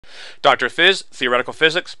Dr. Phys, Theoretical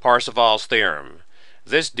Physics, Parseval's Theorem.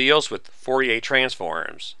 This deals with Fourier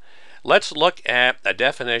transforms. Let's look at a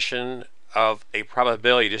definition of a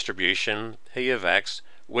probability distribution, p of x,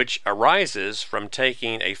 which arises from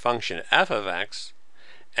taking a function f of x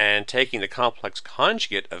and taking the complex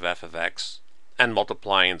conjugate of f of x and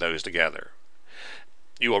multiplying those together.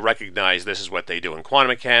 You will recognize this is what they do in quantum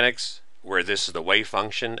mechanics, where this is the wave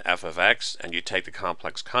function f of x, and you take the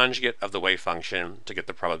complex conjugate of the wave function to get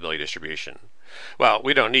the probability distribution. Well,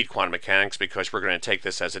 we don't need quantum mechanics because we're going to take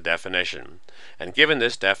this as a definition. And given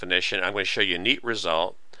this definition, I'm going to show you a neat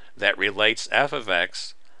result that relates f of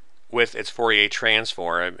x with its Fourier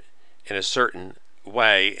transform in a certain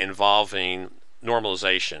way involving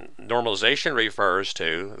normalization. Normalization refers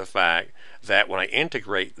to the fact that when I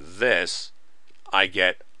integrate this, I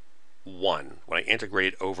get 1. When I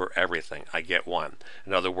integrate over everything, I get 1.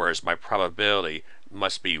 In other words, my probability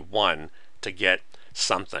must be 1 to get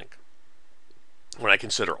something. When I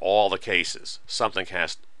consider all the cases, something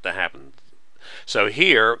has to happen. So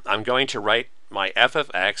here, I'm going to write my f of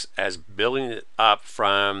x as building it up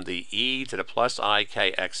from the e to the plus I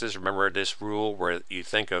k x's. Remember this rule where you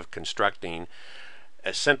think of constructing,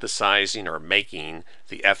 synthesizing or making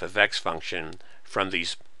the f of x function from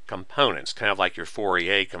these components, kind of like your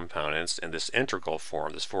Fourier components in this integral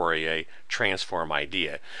form, this Fourier transform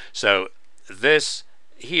idea. So this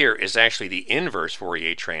here is actually the inverse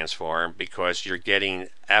Fourier transform because you're getting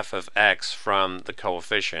f of x from the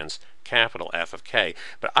coefficients capital F of k.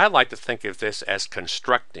 But I like to think of this as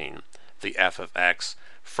constructing the f of x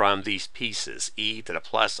from these pieces, e to the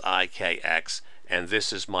plus I k x, and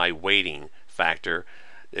this is my weighting factor.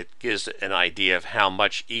 It gives an idea of how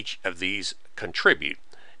much each of these contribute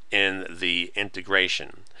in the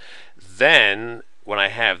integration. Then when I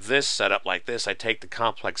have this set up like this, I take the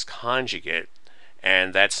complex conjugate,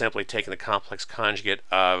 and that's simply taking the complex conjugate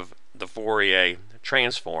of the Fourier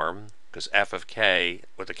transform, because f of k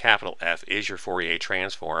with a capital F is your Fourier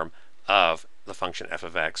transform of the function f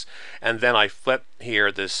of x, and then I flip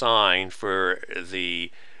here the sign for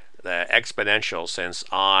the exponential since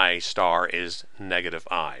I star is negative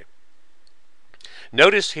I.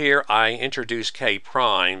 Notice here I introduce k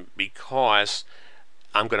prime because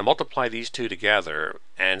I'm going to multiply these two together,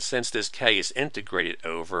 and since this k is integrated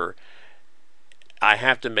over, I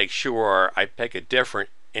have to make sure I pick a different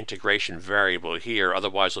integration variable here,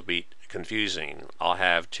 otherwise it'll be confusing. I'll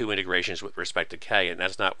have two integrations with respect to k, and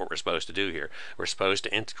that's not what we're supposed to do here. We're supposed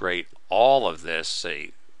to integrate all of this,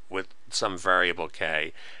 say, with some variable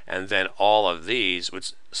k, and then all of these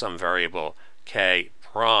with some variable k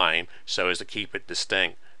prime, so as to keep it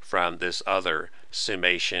distinct from this other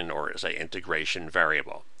summation or say integration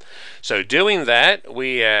variable. So doing that,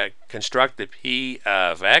 we construct the p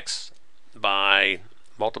of x by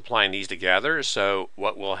multiplying these together. So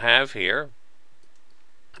what we'll have here,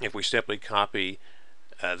 if we simply copy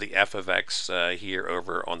the f of x here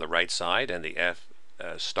over on the right side and the f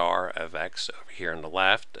star of x over here on the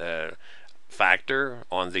left, factor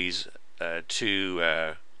on these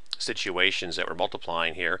two situations that we're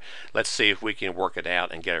multiplying here. Let's see if we can work it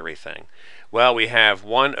out and get everything. Well, we have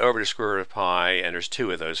 1 over the square root of pi, and there's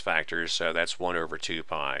two of those factors, so that's 1 over 2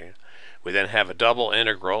 pi. We then have a double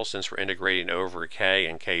integral since we're integrating over k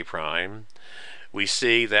and k prime. We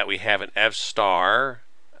see that we have an f star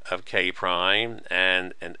of k prime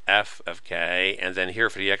and an f of k, and then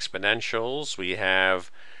here for the exponentials we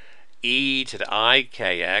have e to the I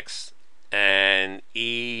k x and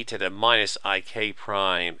e to the minus I k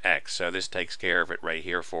prime x. So this takes care of it right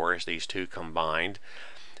here for us, these two combined.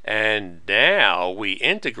 And now we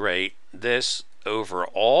integrate this over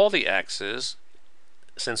all the x's,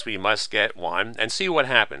 since we must get 1, and see what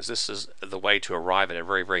happens. This is the way to arrive at a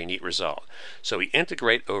very, very neat result. So we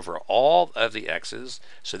integrate over all of the x's,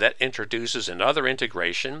 so that introduces another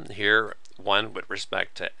integration, here one with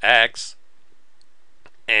respect to x,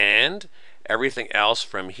 and everything else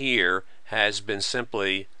from here has been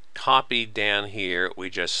simply copied down here. We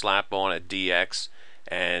just slap on a dx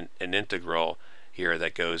and an integral here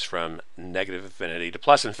that goes from negative infinity to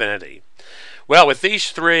plus infinity. Well, with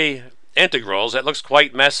these three integrals, it looks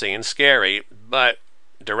quite messy and scary, but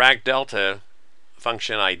Dirac delta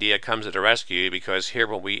function idea comes to the rescue, because here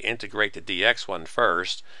when we integrate the dx one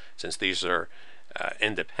first, since these are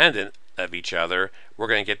independent of each other, we're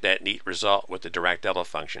going to get that neat result with the Dirac delta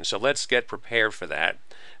function. So let's get prepared for that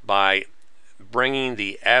by bringing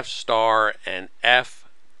the f star and f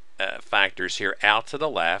factors here out to the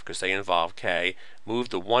left because they involve k. Move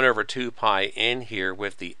the 1 over 2 pi in here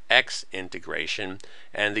with the x integration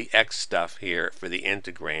and the x stuff here for the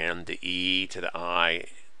integrand, the e to the I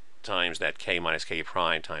times that k minus k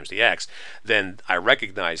prime times the x, then I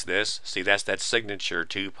recognize this. See, that's that signature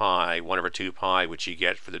 2 pi, 1 over 2 pi, which you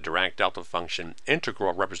get for the Dirac delta function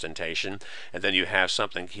integral representation. And then you have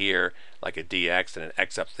something here like a dx and an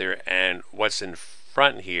x up there. And what's in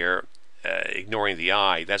front here, ignoring the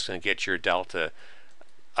I, that's going to get your delta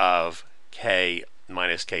of k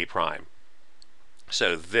minus k prime.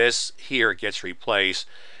 So this here gets replaced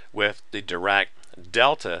with the Dirac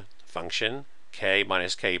delta function, k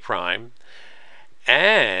minus k prime,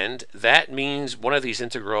 and that means one of these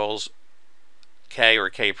integrals, k or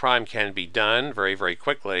k prime, can be done very, very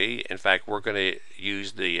quickly. In fact, we're going to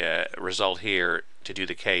use the result here to do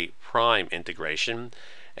the k prime integration,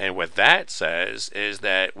 and what that says is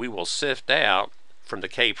that we will sift out from the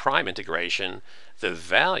k prime integration the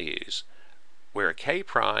values where k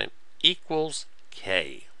prime equals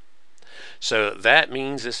k. So that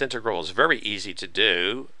means this integral is very easy to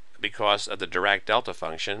do because of the Dirac delta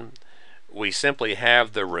function. We simply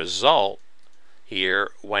have the result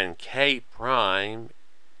here when k prime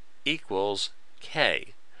equals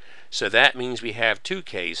k. So that means we have two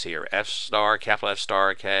k's here, f star, capital F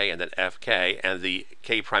star k, and then fk, and the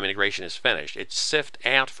k prime integration is finished. It sift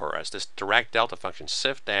out for us, this Dirac delta function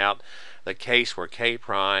sift out the case where k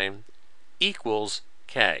prime equals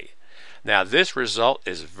k. Now this result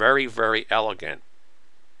is very, very elegant.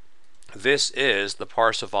 This is the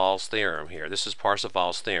Parseval's theorem here. This is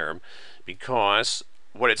Parseval's theorem because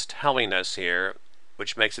what it's telling us here,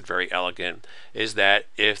 which makes it very elegant, is that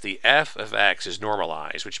if the f of x is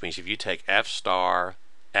normalized, which means if you take f star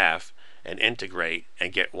f and integrate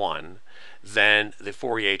and get 1, then the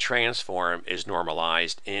Fourier transform is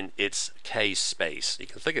normalized in its k space. You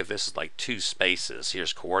can think of this as like two spaces.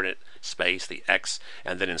 Here's coordinate space, the x,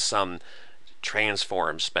 and then in some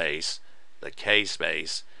transform space, the k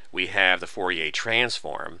space, we have the Fourier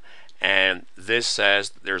transform, and this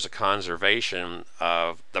says there's a conservation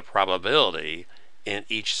of the probability in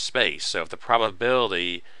each space. So if the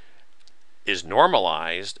probability is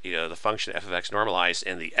normalized, the function f of x normalized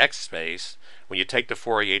in the x space, when you take the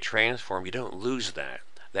Fourier transform, you don't lose that.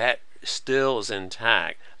 That still is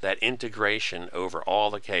intact. That integration over all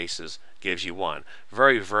the cases gives you 1.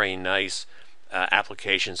 Very, very nice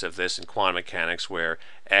applications of this in quantum mechanics, where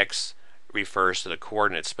x refers to the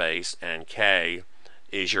coordinate space and k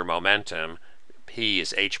is your momentum, p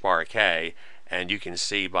is h bar k, and you can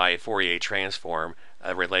see by Fourier transform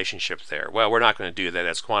a relationship there. Well, we're not going to do that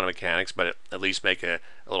as quantum mechanics, but at least make a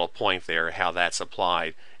little point there how that's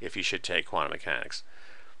applied if you should take quantum mechanics.